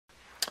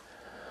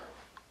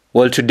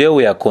Well, today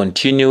we are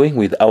continuing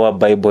with our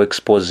Bible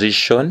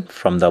exposition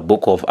from the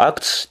book of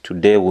Acts.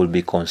 Today we'll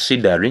be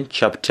considering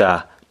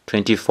chapter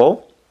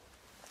 24,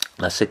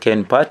 the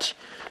second part.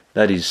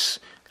 That is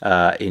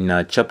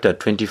in chapter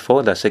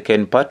 24, the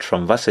second part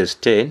from verses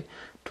 10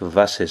 to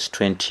verses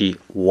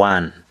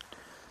 21.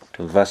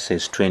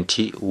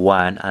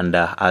 And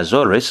as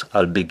always,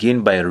 I'll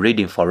begin by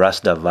reading for us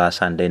the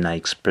verse and then I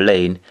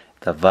explain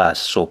the verse.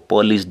 So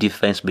Paul's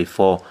defense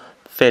before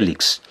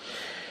Felix.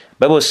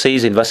 Bible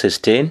says in verses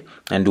 10,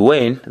 "And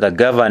when the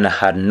governor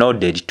had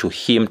nodded to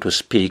him to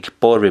speak,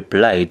 Paul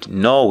replied,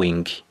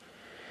 knowing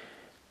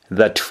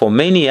that for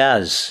many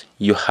years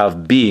you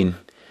have been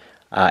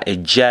a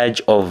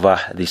judge over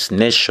this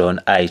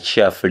nation, I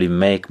cheerfully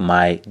make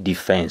my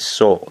defense."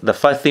 So the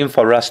first thing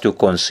for us to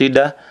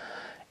consider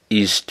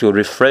is to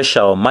refresh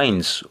our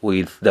minds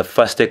with the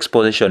first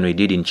exposition we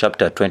did in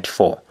chapter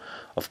 24.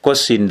 Of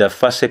course, in the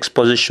first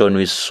exposition,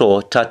 we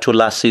saw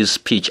Tertullus'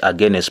 speech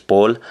against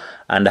Paul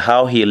and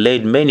how he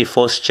laid many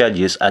false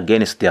charges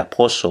against the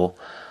apostle.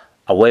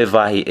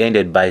 However, he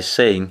ended by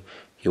saying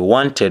he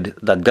wanted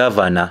the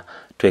governor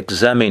to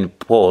examine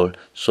Paul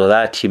so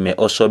that he may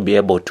also be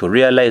able to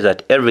realize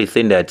that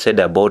everything they had said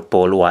about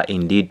Paul were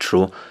indeed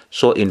true.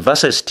 So in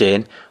verses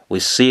 10, we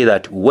see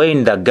that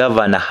when the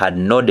governor had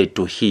nodded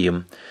to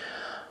him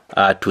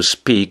to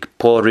speak,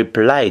 Paul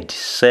replied,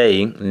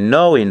 saying,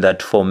 "Knowing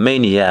that for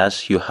many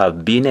years you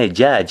have been a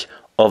judge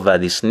over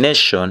this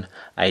nation,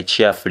 I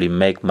cheerfully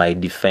make my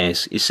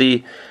defense." You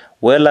see,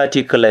 well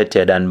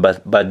articulated,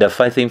 but the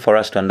first thing for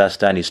us to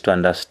understand is to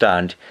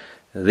understand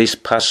this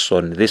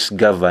person, this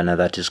governor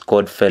that is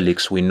called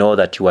Felix. We know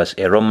that he was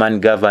a Roman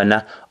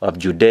governor of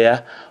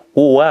Judea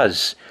who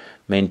was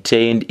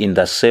maintained in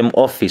the same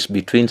office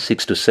between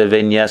 6 to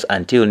 7 years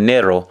until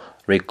Nero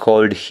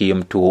recalled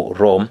him to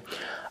Rome.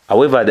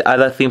 However, the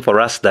other thing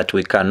for us that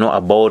we can know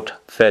about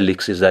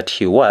Felix is that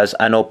he was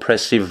an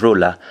oppressive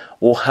ruler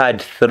who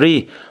had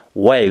 3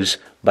 wives,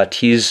 but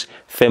his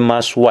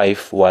famous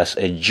wife was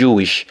a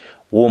Jewish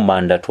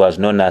woman that was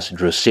known as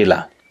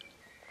Drusilla.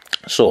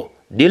 So,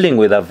 dealing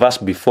with the verse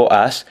before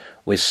us,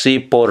 we see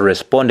Paul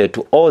responded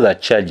to all the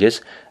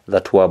charges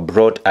that were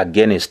brought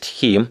against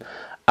him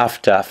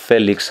after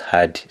Felix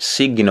had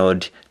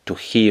signaled to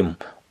him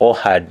or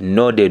had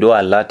nodded or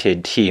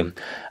alerted him.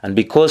 And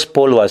because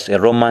Paul was a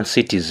Roman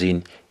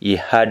citizen, he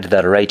had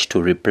the right to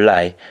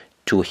reply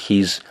to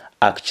his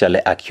actual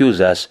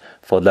accusers,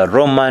 for the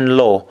Roman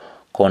law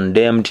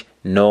condemned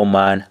no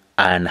man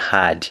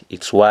unheard.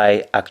 It's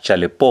why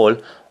actually Paul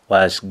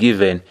was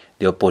given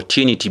the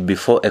opportunity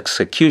before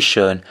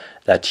execution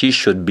that he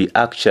should be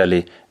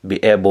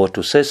able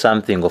to say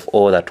something of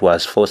all that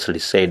was falsely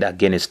said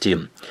against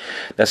him.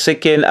 The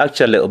second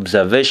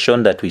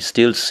observation that we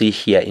still see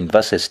here in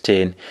verses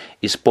 10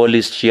 is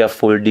Paul's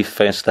cheerful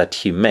defense that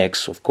he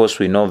makes. Of course,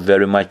 we know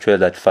very much well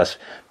that 1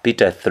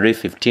 Peter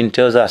 3:15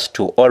 tells us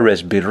to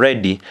always be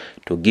ready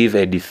to give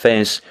a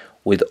defense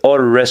with all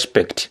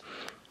respect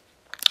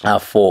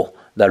for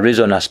the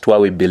reason as to why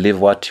we believe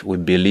what we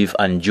believe.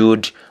 And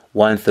Jude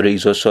 1:3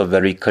 is also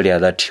very clear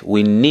that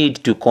we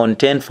need to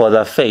contend for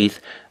the faith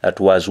that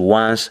was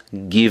once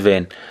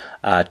given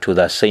to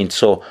the saints.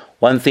 So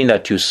one thing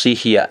that you see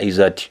here is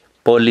that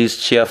Paul's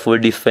cheerful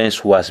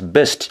defense was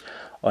based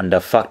on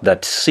the fact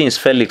that since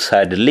Felix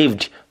had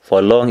lived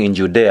for long in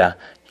Judea,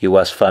 he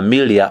was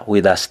familiar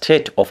with the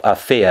state of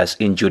affairs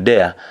in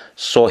Judea,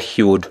 so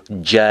he would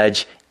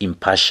judge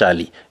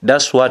impartially.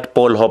 That's what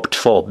Paul hoped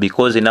for,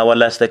 because in our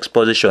last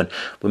exposition,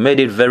 we made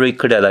it very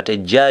clear that a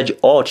judge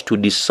ought to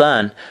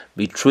discern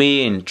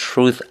between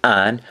truth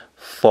and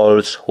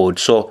falsehood.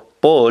 So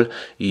Paul,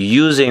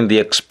 using the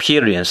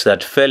experience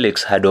that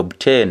Felix had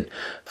obtained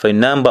for a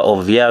number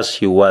of years,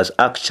 he was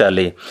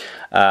actually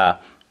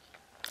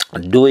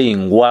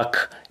doing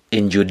work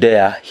in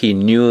Judea. He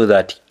knew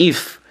that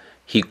if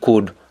he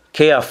could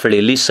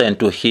carefully listen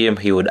to him,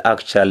 he would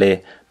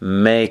actually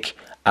make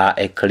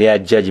a clear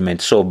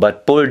judgment. So,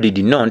 but Paul did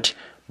not,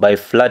 by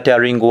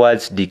flattering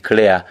words,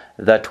 declare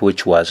that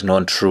which was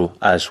not true,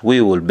 as we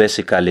will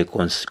basically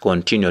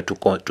continue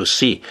to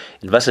see.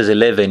 In verses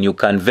 11, you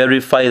can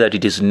verify that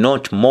it is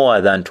not more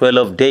than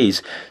 12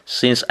 days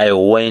since I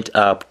went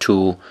up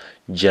to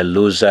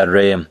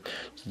Jerusalem.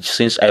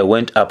 Since I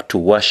went up to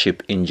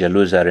worship in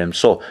Jerusalem.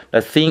 So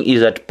the thing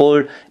is that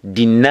Paul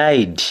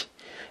denied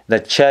the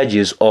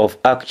charges of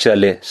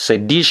actually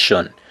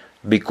sedition,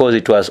 because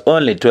it was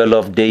only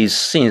 12 days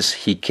since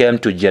he came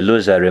to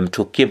Jerusalem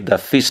to keep the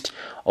feast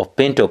of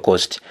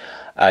Pentecost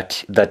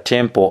at the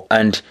temple,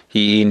 and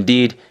he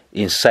indeed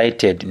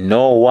incited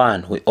no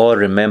one. We all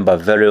remember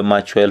very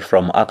much well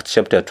from Acts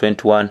chapter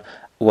 21,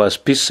 was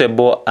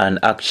peaceable and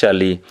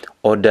actually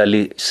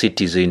orderly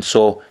citizen.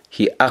 So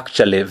he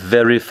actually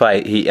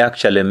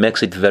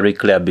makes it very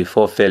clear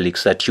before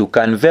Felix that you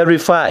can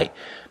verify,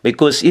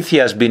 because if he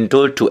has been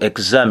told to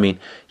examine,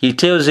 he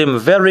tells him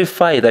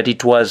verify that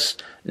it was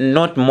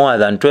not more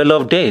than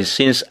 12 days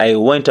since I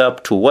went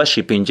up to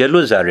worship in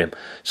Jerusalem.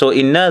 So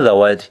in other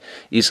words,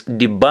 is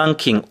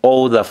debunking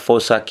all the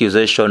false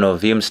accusation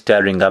of him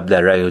stirring up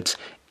the riots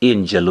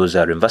in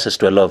Jerusalem. Verses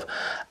 12,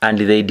 and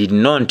they did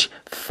not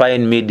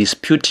find me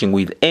disputing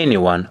with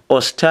anyone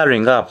or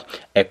stirring up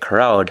a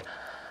crowd,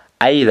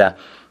 either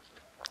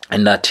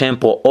in the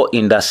temple or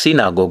in the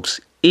synagogues,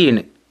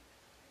 in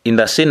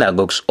the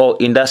synagogues or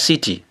in the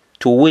city,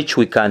 to which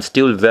we can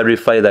still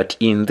verify that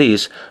in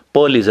this,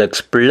 Paul is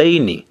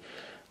explaining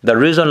the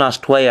reason as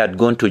to why he had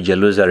gone to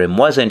Jerusalem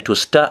wasn't to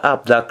stir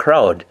up the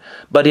crowd,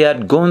 but he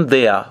had gone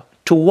there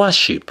to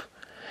worship.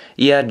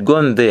 He had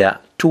gone there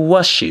to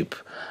worship.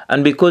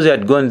 And because he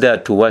had gone there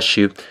to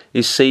worship,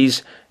 he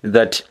says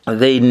that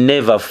they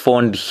never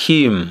found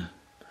him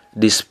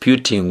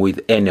disputing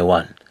with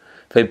anyone.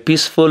 For a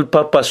peaceful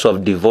purpose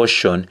of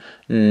devotion,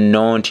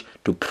 not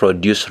to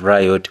produce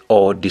riot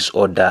or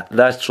disorder.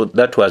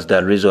 That was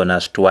the reason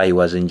as to why he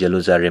was in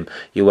Jerusalem.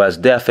 He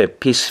was there for a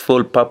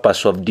peaceful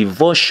purpose of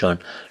devotion,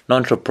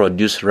 not to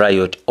produce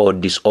riot or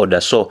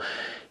disorder. So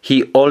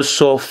he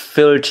also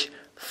felt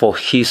for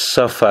his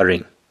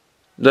suffering.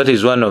 That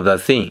is one of the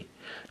things.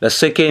 The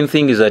second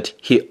thing is that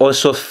he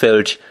also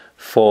felt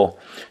for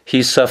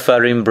his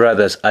suffering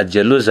brothers at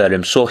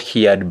Jerusalem, so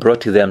he had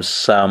brought them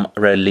some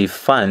relief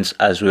funds,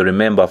 as we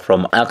remember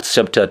from Acts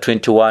chapter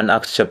 21,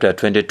 Acts chapter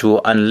 22,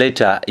 and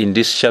later in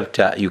this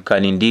chapter you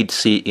can indeed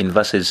see in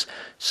verses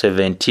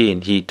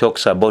 17, he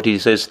talks about it. He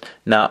says,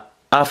 now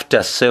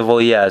after several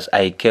years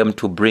I came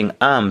to bring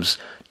alms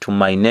to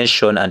my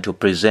nation and to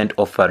present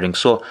offerings.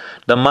 So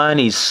the man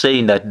is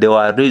saying that there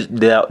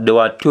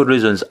were two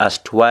reasons as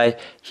to why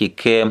he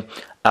came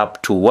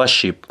up to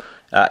worship.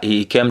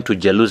 He came to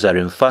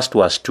Jerusalem. First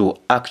was to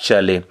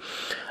actually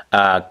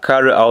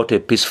carry out a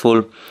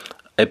peaceful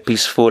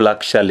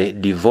actually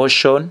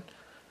devotion,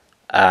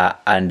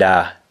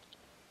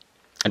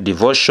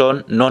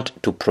 devotion, not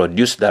to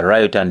produce the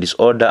riot and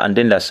disorder. And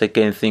then the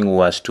second thing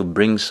was to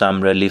bring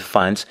some relief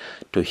funds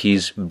to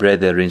his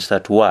brethren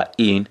that were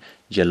in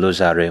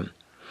Jerusalem.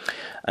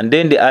 And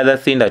then the other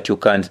thing that you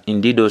can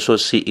indeed also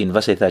see in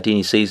verse 13,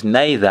 he says,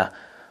 neither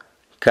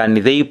can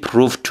they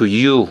prove to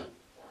you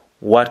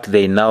what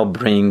they now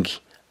bring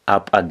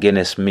up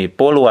against me.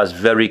 Paul was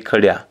very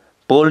clear.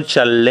 Paul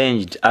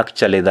challenged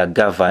actually the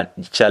governor,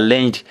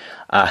 challenged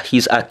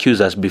his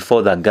accusers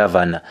before the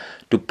governor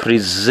to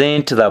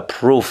present the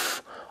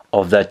proof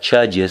of the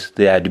charges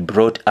they had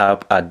brought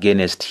up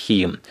against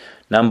him.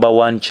 Number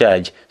one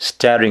charge,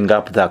 stirring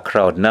up the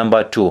crowd.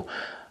 Number two,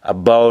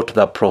 about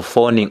the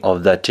profaning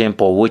of the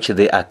temple, which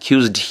they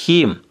accused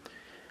him,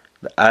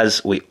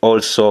 as we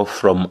also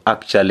from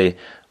actually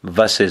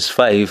verses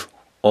 5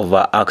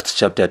 over Acts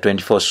chapter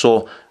 24.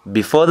 So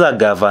before the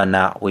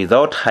governor,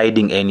 without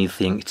hiding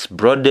anything, it's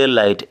broad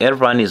daylight,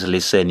 everyone is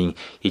listening.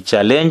 He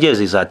challenges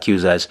his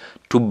accusers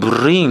to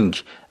bring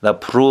the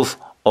proof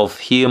of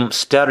him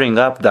stirring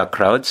up the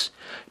crowds,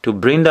 to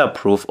bring the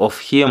proof of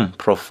him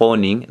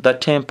profaning the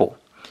temple.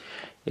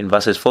 In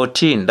verses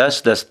 14, that's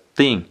the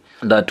thing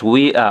that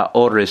we are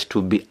always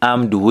to be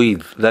armed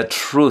with, the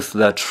truth,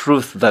 the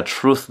truth, the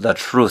truth, the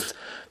truth.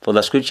 For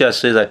the scripture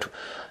says that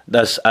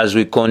as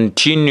we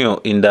continue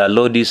in the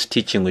Lord's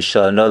teaching, we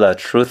shall know the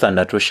truth, and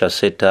the truth shall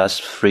set us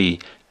free.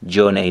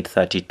 John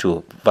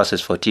 8:32.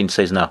 Verses 14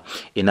 says now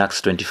in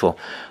Acts 24,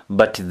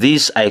 but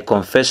this I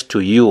confess to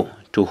you,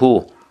 to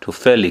who? To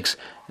Felix,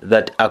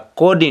 that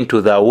according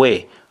to the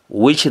way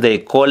which they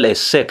call a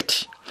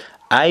sect,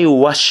 I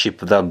worship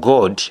the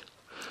God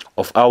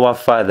of our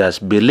fathers,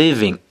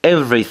 believing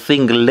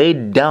everything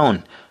laid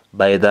down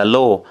by the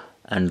law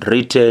and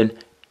written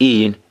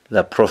in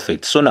the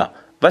prophets. So now,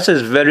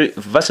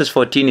 verses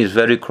 14 is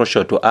very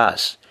crucial to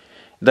us,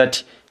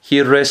 that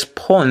he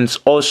responds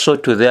also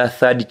to their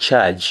third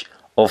charge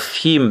of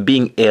him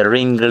being a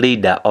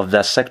ringleader of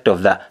the sect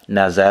of the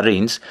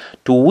Nazarenes,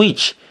 to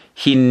which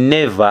he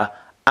never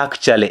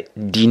actually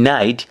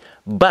denied,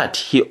 but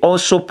he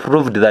also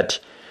proved that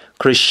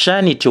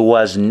Christianity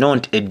was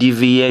not a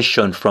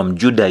deviation from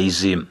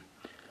Judaism,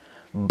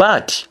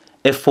 but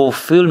a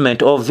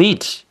fulfillment of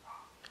it.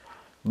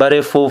 But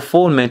a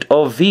fulfillment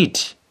of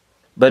it,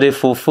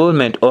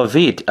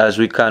 as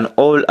we can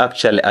all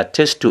actually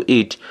attest to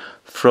it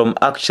from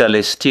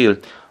actually still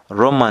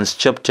Romans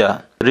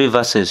chapter 3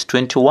 verses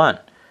 21.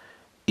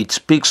 It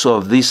speaks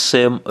of this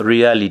same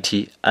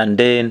reality. And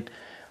then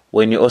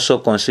when you also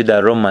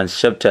consider Romans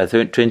chapter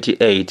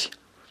 28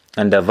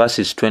 and the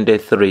verses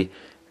 23,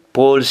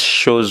 Paul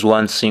shows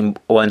one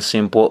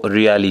simple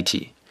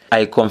reality.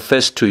 I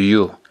confess to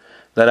you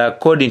that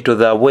according to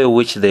the way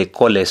which they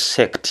call a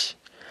sect,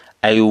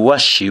 I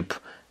worship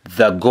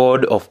the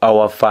God of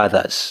our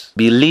fathers,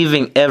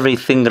 believing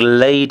everything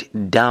laid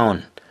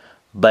down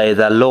by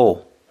the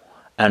law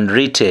and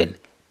written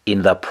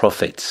in the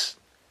prophets.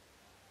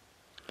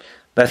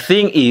 The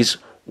thing is,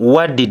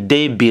 what did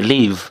they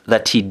believe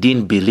that he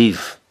didn't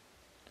believe?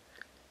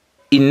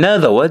 In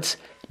other words,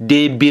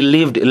 they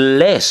believed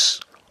less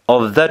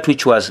of that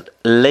which was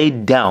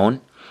laid down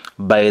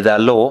by the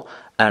law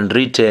and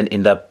written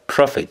in the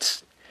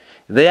prophets.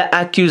 Their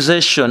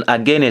accusation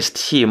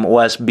against him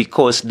was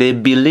because they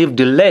believed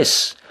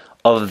less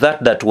of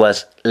that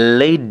was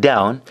laid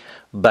down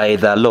by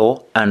the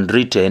law and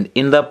written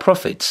in the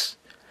prophets.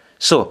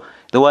 So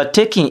They were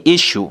taking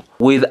issue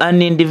with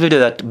an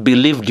individual that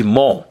believed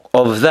more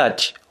of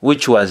that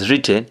which was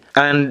written,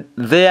 and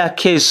their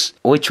case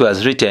which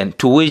was written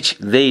to which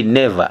they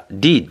never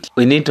did.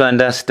 We need to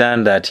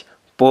understand that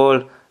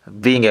Paul,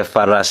 being a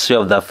Pharisee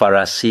of the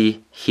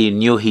Pharisee, he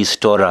knew his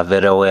Torah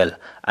very well,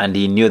 and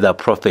he knew the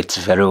prophets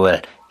very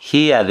well.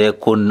 Here they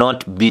could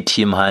not beat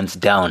him hands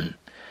down.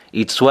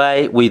 It's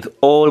why with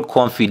all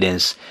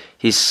confidence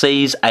he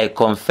says, I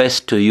confess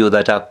to you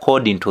that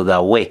according to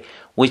the way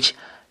which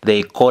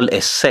they call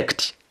a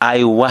sect,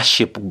 I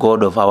worship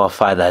God of our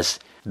fathers,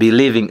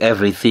 believing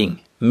everything.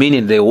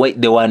 Meaning they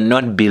were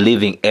not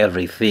believing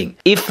everything.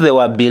 If they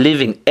were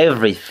believing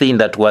everything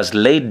that was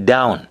laid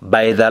down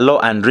by the law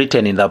and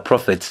written in the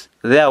prophets,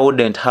 there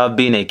wouldn't have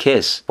been a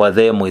case for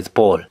them with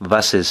Paul.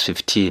 Verses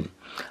 15.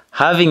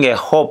 Having a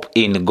hope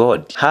in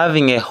God,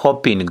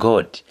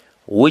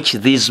 which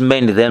these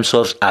men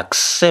themselves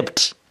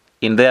accept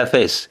in their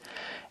face,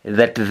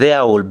 that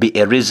there will be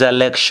a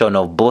resurrection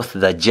of both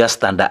the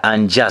just and the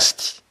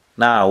unjust.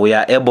 Now we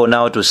are able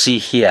now to see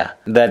here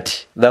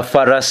that the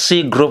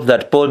Pharisee group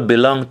that Paul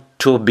belonged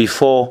to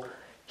before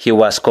he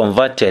was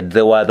converted,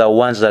 they were the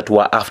ones that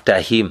were after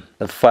him.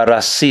 The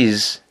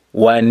Pharisees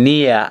were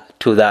near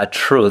to the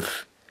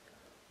truth,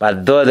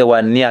 but though they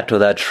were near to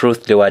the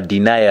truth, they were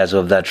deniers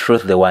of the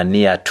truth they were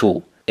near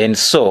to. And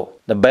so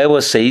the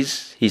Bible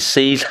says, he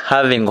says,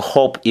 having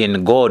hope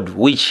in God,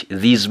 which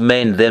these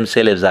men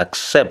themselves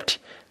accept,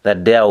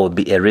 that there will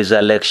be a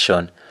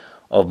resurrection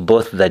of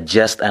both the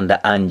just and the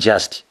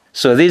unjust.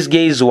 So these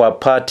guys were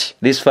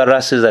these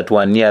Pharisees that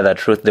were near the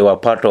truth, they were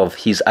part of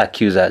his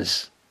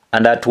accusers.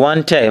 And at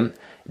one time,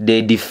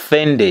 they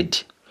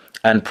defended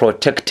and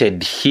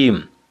protected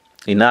him.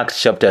 In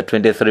Acts chapter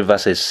 23,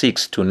 verses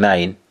 6 to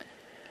 9,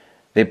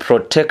 they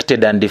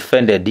protected and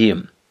defended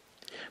him.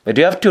 But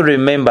you have to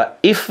remember,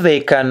 if they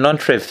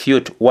cannot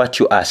refute what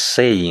you are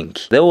saying,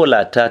 they will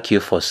attack you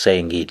for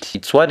saying it.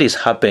 It's what is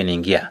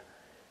happening here.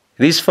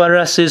 These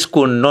Pharisees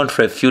could not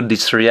refute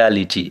this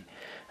reality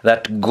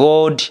that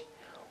God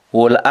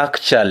will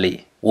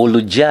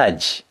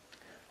judge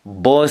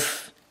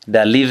both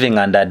the living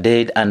and the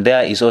dead, and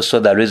there is also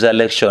the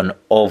resurrection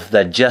of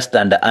the just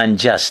and the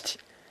unjust.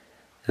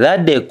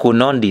 That they could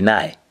not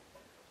deny.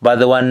 But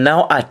they were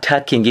now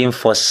attacking him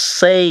for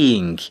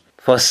saying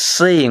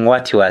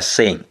what he was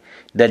saying.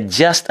 The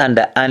just and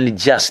the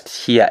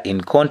unjust here in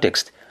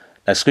context,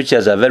 the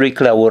scriptures are very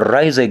clear, will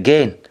rise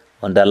again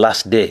on the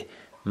last day.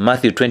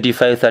 Matthew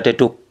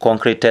 25:32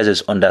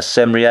 concretizes on the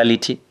same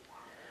reality.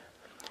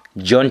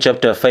 John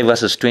chapter 5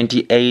 verses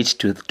 28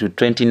 to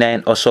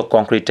 29 also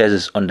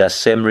concretizes on the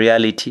same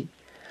reality.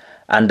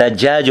 And the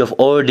judge of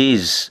all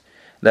these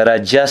that are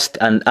just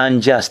and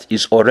unjust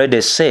is already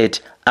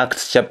set,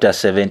 Acts chapter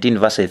 17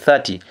 verses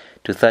 30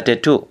 to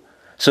 32.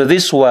 So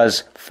this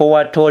was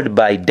foretold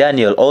by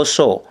Daniel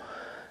also,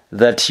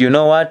 that you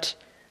know what?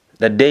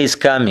 The day is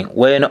coming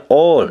when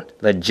all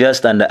the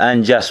just and the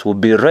unjust will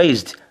be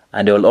raised,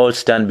 and they will all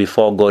stand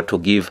before God to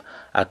give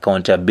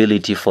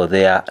accountability for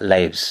their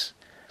lives.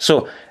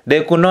 So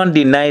they could not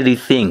deny the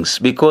things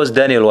because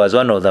Daniel was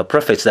one of the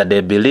prophets that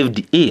they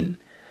believed in.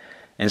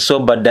 And so,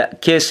 but the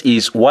case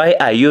is, why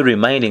are you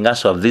reminding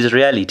us of these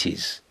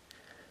realities?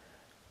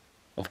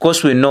 Of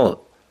course, we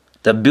know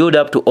the build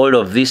up to all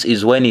of this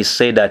is when he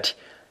said that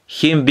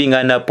him being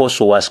an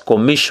apostle was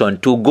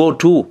commissioned to go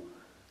to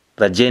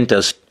the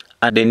Gentiles,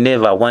 and they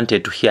never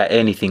wanted to hear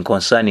anything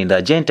concerning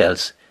the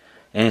Gentiles.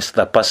 Hence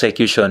the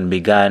persecution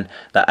began,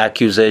 the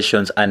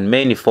accusations and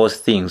many false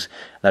things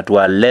that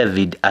were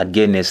levied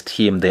against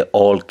him, they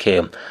all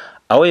came.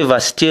 However,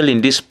 still in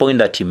this point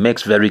that he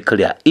makes very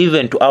clear,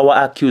 even to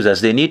our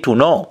accusers, they need to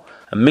know,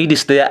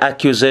 amidst their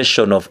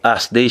accusation of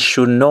us, they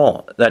should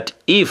know that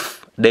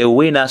if they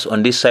win us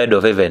on this side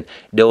of heaven,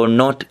 they will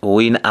not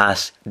win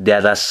us the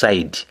other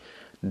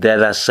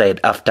side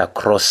after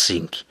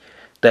crossing.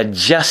 The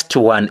just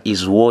one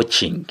is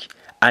watching,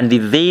 and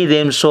they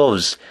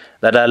themselves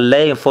that are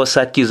laying false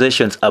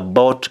accusations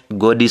about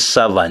God's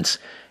servants,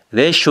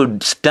 they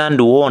should stand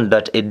warned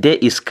that a day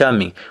is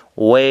coming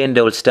when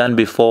they will stand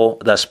before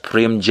the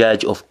supreme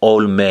judge of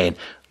all men,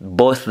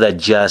 both the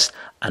just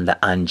and the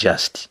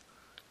unjust.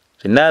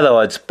 In other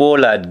words,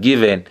 Paul had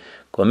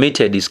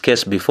committed his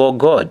case before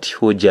God,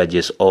 who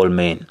judges all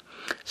men.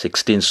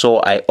 16. So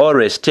I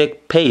always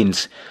take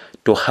pains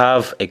to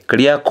have a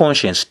clear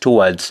conscience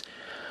towards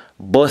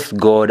both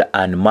God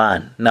and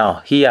man.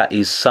 Now, here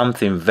is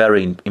something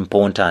very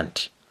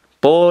important.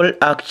 Paul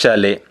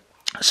actually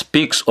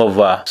speaks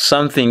of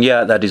something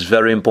here that is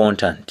very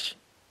important.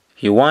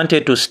 He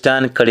wanted to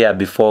stand clear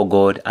before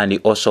God, and he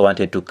also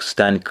wanted to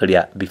stand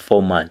clear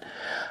before man.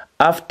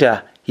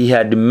 After he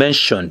had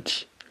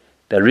mentioned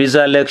the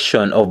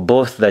resurrection of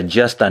both the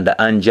just and the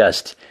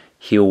unjust,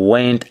 he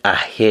went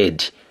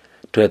ahead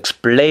to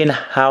explain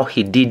how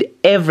he did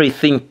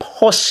everything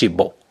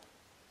possible.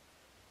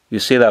 You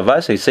see the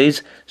verse? It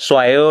says, so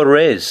I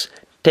always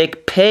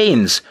take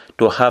pains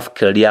to have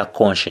clear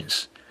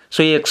conscience.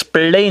 So he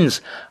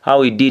explains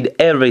how he did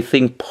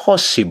everything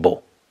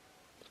possible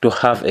to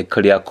have a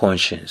clear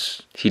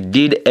conscience. He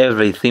did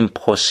everything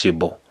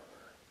possible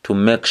to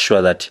make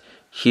sure that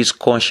his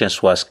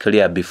conscience was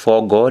clear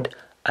before God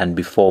and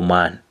before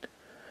man.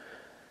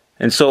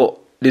 And so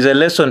there's a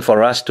lesson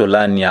for us to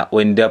learn here.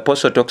 When the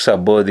apostle talks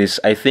about this,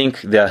 I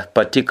think there are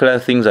particular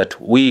things that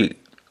we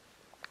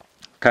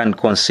can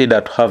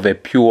consider to have a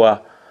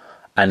pure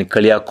and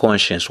clear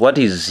conscience. What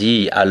is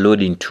he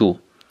alluding to?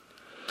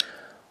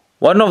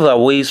 One of the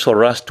ways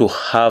for us to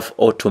have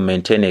or to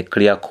maintain a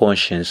clear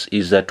conscience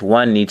is that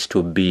one needs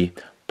to be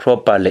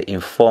properly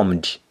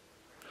informed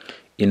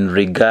in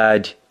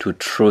regard to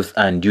truth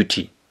and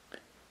duty.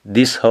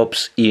 This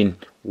helps in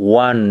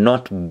one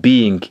not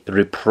being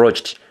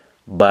reproached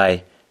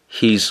by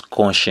his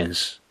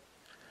conscience.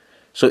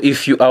 So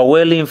if you are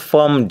well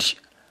informed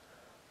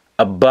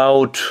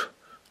about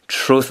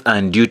truth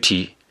and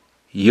duty,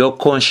 your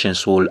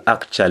conscience will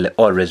actually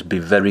always be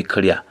very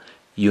clear.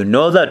 You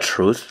know the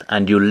truth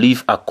and you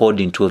live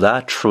according to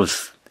that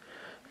truth.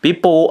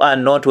 People who are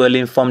not well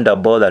informed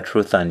about the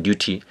truth and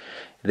duty,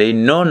 they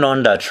know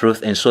not the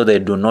truth, and so they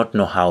do not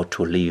know how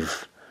to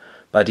live.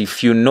 But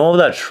if you know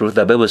the truth,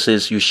 the Bible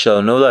says, you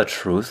shall know the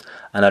truth,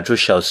 and the truth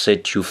shall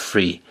set you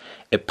free.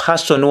 A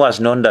person who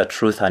has known the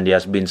truth and he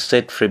has been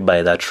set free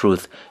by the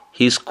truth,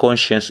 his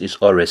conscience is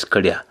always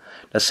clear.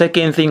 The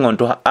second thing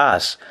unto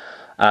us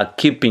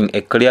keeping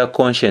a clear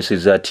conscience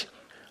is that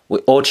we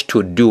ought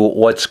to do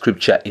what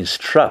Scripture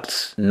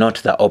instructs,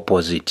 not the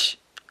opposite.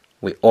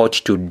 We ought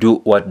to do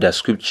what the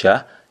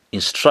Scripture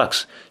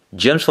instructs.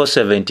 James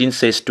 4:17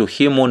 says, to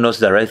him who knows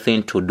the right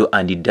thing to do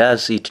and he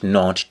does it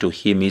not, to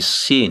him is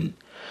sin.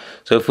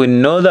 So if we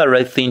know the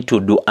right thing to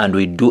do and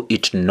we do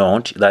it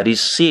not, that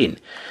is sin.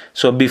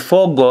 So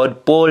before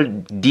God, Paul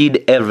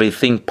did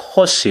everything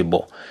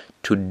possible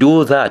to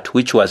do that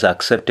which was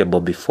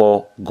acceptable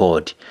before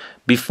God.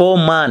 Before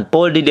man,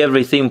 Paul did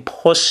everything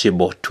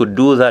possible to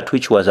do that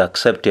which was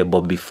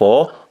acceptable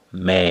before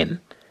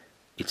men.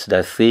 It's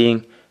the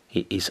thing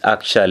he is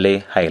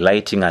actually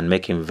highlighting and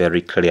making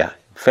very clear.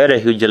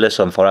 Very huge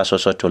lesson for us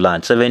also to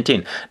learn.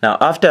 17. Now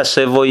after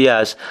several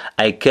years,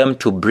 I came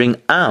to bring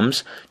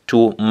alms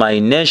to my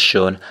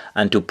nation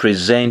and to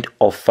present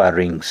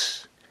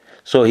offerings.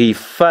 So he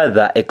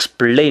further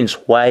explains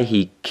why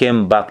he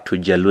came back to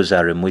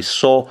Jerusalem. We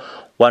saw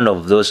one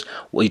of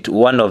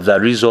the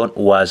reasons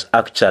was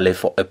actually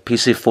for a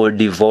peaceful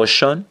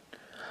devotion.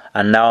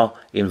 And now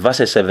in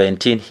verse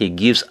 17, he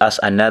gives us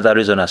another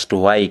reason as to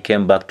why he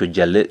came back to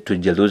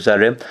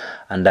Jerusalem.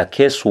 And the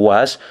case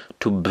was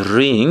to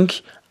bring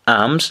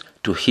alms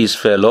to his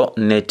fellow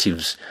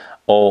natives,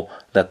 or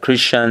the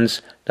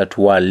Christians that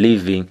were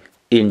living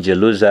in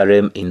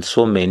Jerusalem in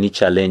so many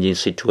challenging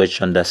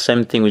situations. The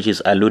same thing which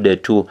is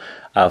alluded to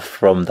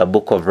from the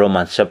book of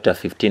Romans chapter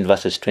 15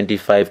 verses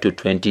 25 to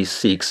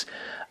 26,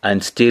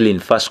 and still in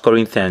 1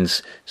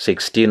 Corinthians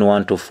 16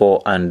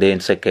 1-4, and then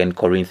 2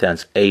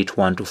 Corinthians 8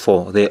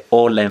 1-4. They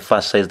all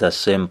emphasize the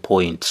same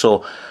point.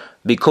 So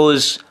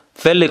because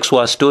Felix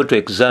was told to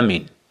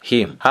examine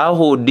him, how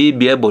would he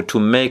be able to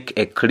make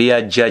a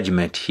clear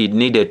judgment? He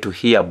needed to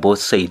hear both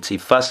sides. He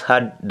first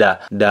had the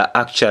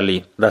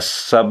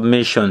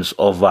submissions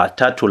of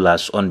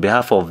Tertullus on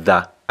behalf of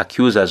the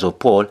accusers of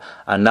Paul,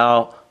 and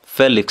now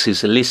Felix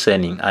is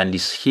listening and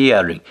is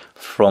hearing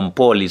from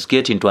Paul. He's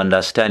getting to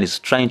understand, he's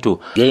trying to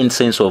gain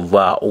sense of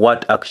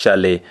what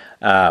actually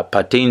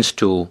pertains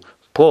to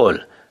Paul,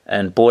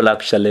 and Paul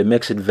actually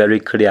makes it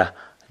very clear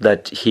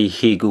that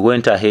he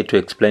went ahead to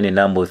explain a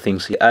number of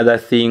things. The other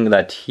thing,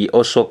 that he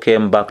also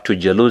came back to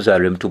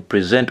Jerusalem to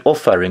present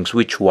offerings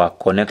which were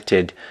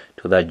connected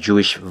to the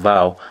Jewish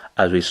vow,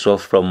 as we saw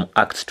from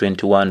Acts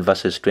 21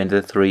 verses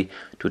 23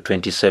 to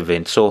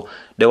 27. So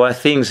there were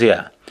things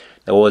here.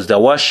 There was the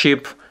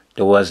worship,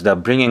 there was the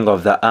bringing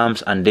of the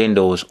alms, and then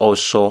there was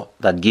also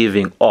the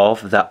giving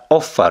of the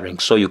offering.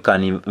 So you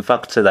can in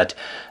fact say that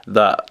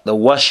the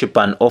worship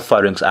and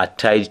offerings are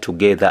tied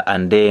together,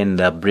 and then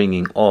the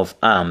bringing of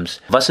alms.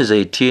 Verses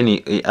 18,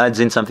 he adds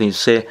in something to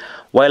say,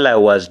 while I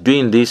was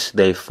doing this,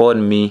 they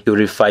found me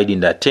purified in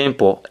the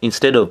temple.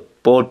 Instead of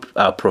Paul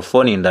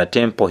profaning the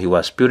temple, he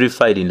was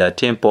purified in the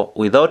temple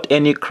without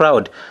any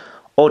crowd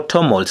or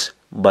tumults,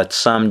 but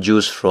some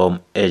Jews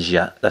from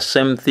Asia. The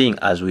same thing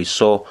as we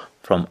saw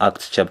from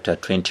Acts chapter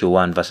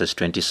 21 verses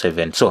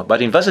 27. So,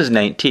 but in verses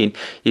 19,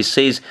 he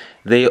says,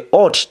 they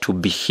ought to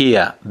be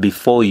here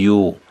before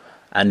you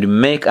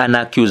and make an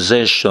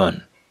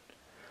accusation.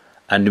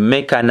 And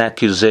make an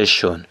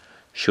accusation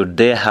should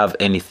they have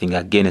anything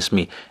against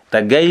me.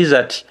 The guys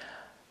that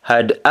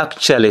had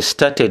actually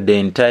started the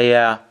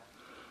entire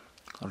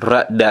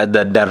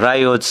the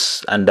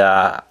riots and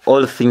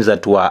all things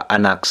that were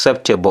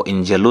unacceptable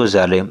in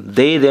Jerusalem,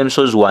 they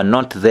themselves were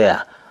not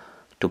there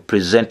to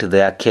present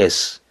their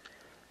case.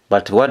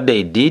 But what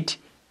they did,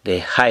 they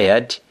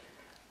hired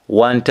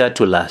one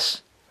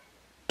Tertullus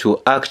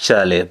to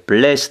actually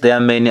place their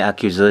many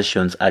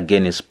accusations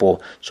against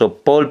Paul. So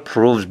Paul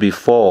proves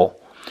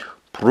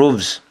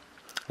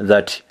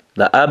that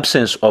the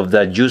absence of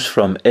the Jews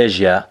from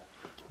Asia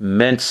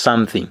meant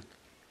something,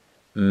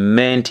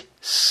 because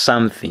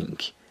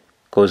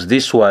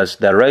this was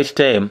the right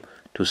time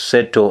to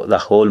settle the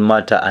whole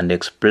matter and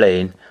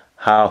explain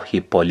how he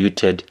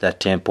polluted the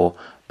temple,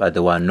 but they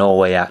were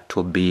nowhere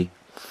to be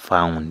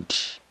found.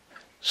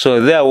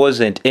 So there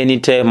wasn't any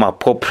time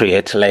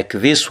appropriate like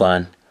this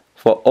one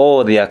for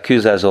all the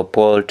accusers of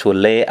Paul to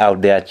lay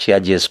out their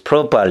charges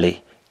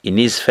properly in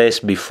his face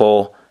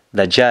before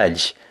the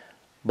judge,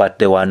 but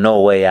they were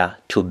nowhere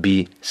to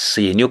be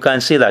seen. You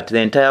can see that the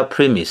entire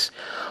premise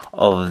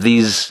of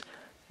these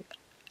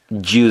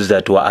Jews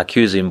that were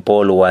accusing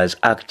Paul was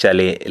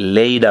actually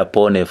laid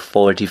upon a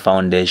faulty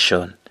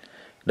foundation.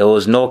 There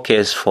was no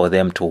case for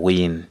them to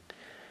win.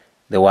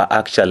 They were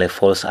actually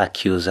false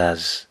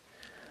accusers.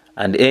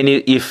 And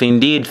if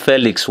indeed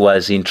Felix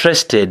was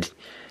interested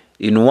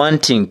in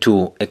wanting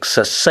to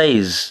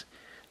exercise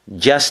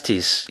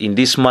justice in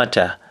this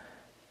matter,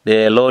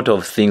 there are a lot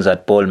of things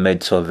that Paul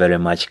made so very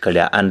much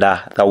clear. And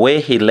the way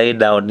he laid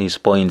down his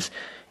points,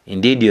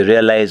 indeed you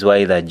realize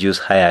why the Jews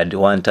hired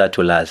one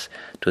Tertullus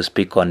to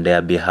speak on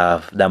their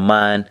behalf. The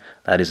man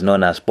that is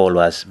known as Paul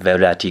was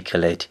very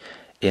articulate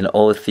in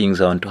all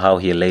things on how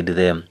he laid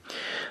them.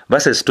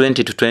 Verses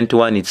 20 to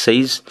 21, it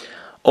says,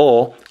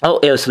 "Or how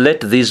else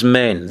let these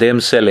men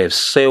themselves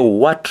say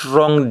what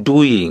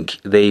wrongdoing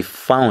they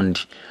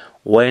found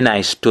when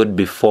I stood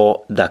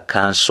before the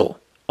council."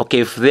 Okay,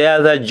 if there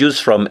are the Jews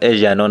from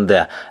Asia and on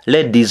there,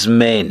 let these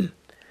men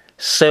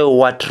say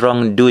what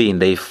wrongdoing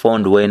they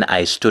found when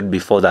I stood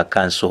before the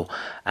council.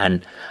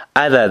 And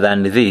other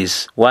than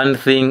this, one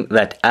thing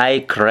that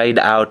I cried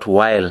out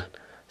while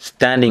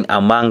standing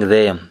among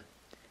them,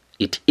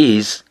 it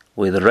is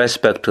with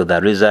respect to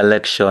the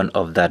resurrection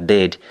of the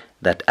dead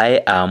that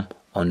I am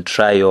on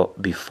trial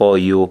before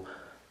you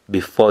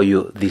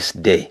this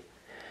day.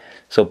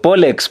 So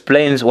Paul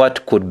explains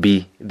what could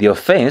be the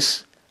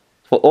offense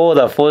for all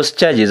the false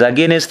charges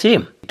against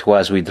him. It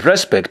was with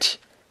respect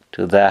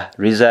to the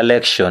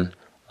resurrection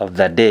of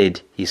the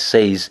dead, he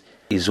says,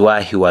 is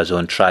why he was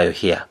on trial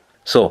here.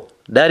 So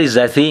that is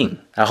the thing.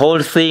 A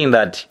whole thing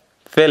that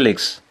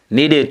Felix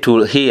needed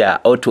to hear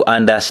or to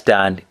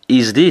understand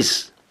is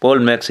this. Paul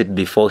makes it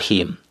before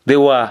him. They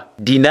were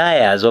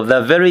deniers of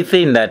the very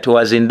thing that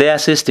was in their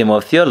system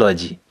of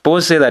theology.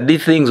 Paul said that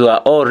these things were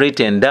all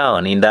written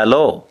down in the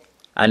law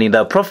and in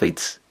the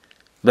prophets.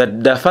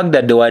 But the fact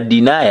that they were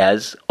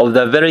deniers of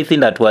the very thing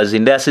that was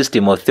in their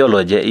system of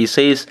theology, he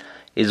says,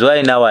 is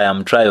why now I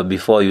am trial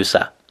before you,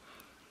 sir.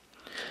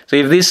 So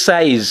if this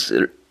sir is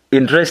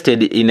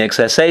interested in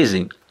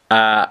exercising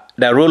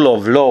the rule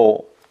of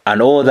law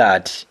and all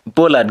that,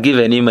 Paul had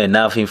given him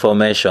enough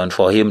information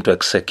for him to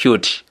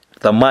execute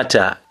the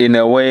matter in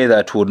a way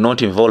that would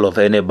not involve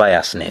any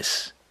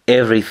biasness.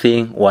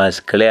 Everything was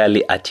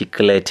clearly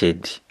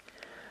articulated.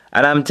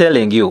 And I'm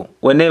telling you,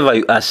 whenever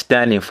you are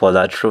standing for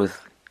the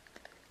truth,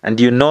 and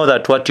you know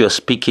that what you're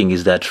speaking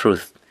is the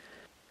truth,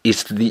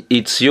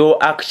 it's your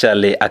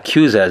actually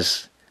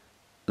accusers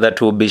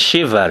that will be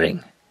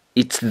shivering.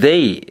 It's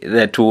they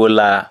that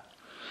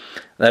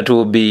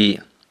will be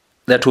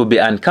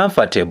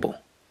uncomfortable.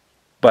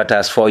 But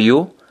as for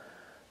you,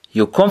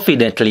 you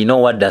confidently know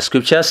what the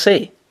scriptures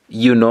say.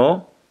 You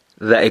know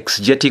the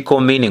exegetical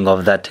meaning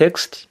of the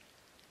text.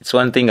 It's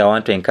one thing I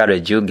want to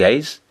encourage you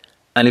guys.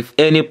 And if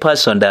any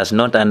person does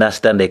not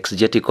understand the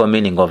exegetical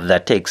meaning of the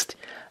text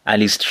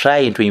and is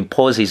trying to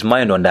impose his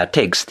mind on the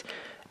text,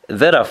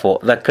 therefore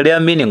the clear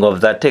meaning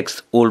of the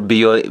text will be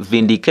your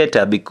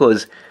vindicator,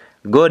 because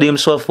God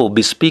himself will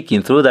be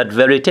speaking through that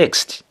very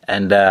text.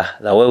 And the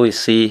way we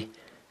see,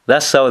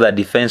 that's how the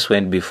defense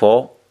went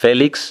before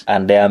Felix.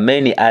 And there are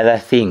many other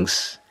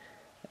things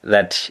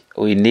that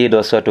we need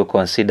also to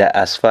consider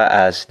as far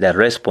as the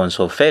response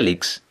of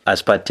Felix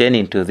as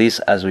pertaining to this,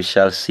 as we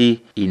shall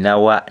see in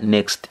our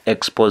next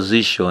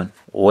exposition,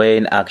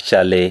 when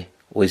actually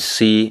we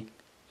see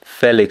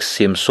Felix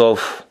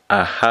himself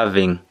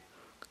having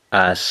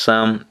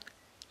some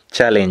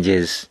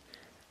challenges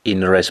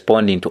in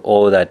responding to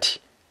all that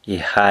he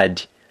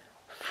had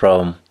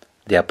from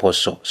the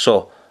apostle.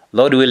 So,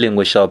 Lord willing,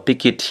 we shall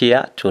pick it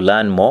here to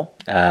learn more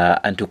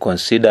and to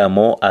consider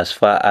more as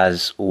far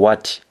as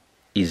what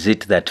is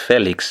it that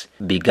Felix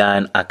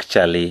began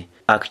actually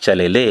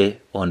lay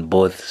on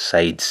both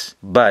sides.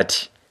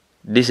 But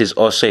this is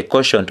also a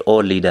caution to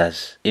all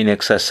leaders. In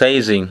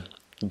exercising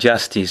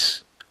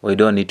justice, we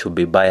don't need to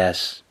be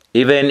biased.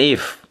 Even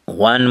if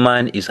one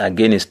man is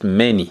against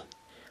many,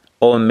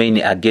 or many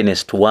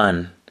against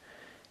one,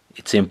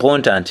 it's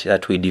important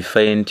that we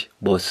defend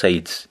both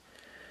sides.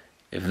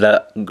 If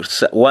the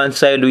one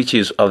side which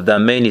is of the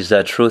many is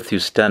the truth, you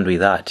stand with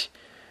that.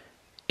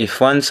 If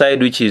one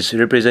side which is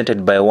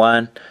represented by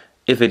one,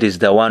 if it is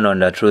the one on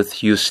the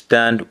truth, you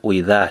stand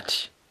with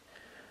that.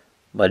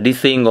 But the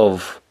thing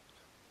of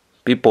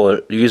people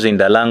using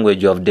the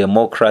language of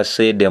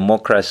democracy,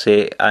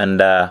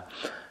 and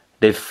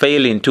they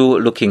fail into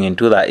looking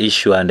into the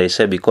issue, and they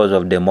say because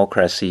of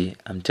democracy,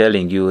 I'm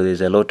telling you,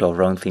 there's a lot of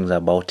wrong things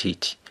about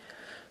it.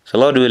 So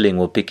Lord willing,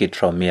 we'll pick it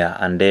from here,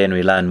 and then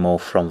we learn more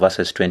from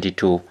verses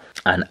 22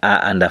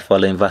 and the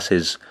following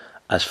verses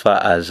as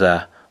far as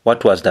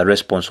what was the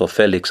response of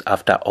Felix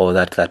after all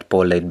that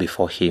Paul laid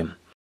before him.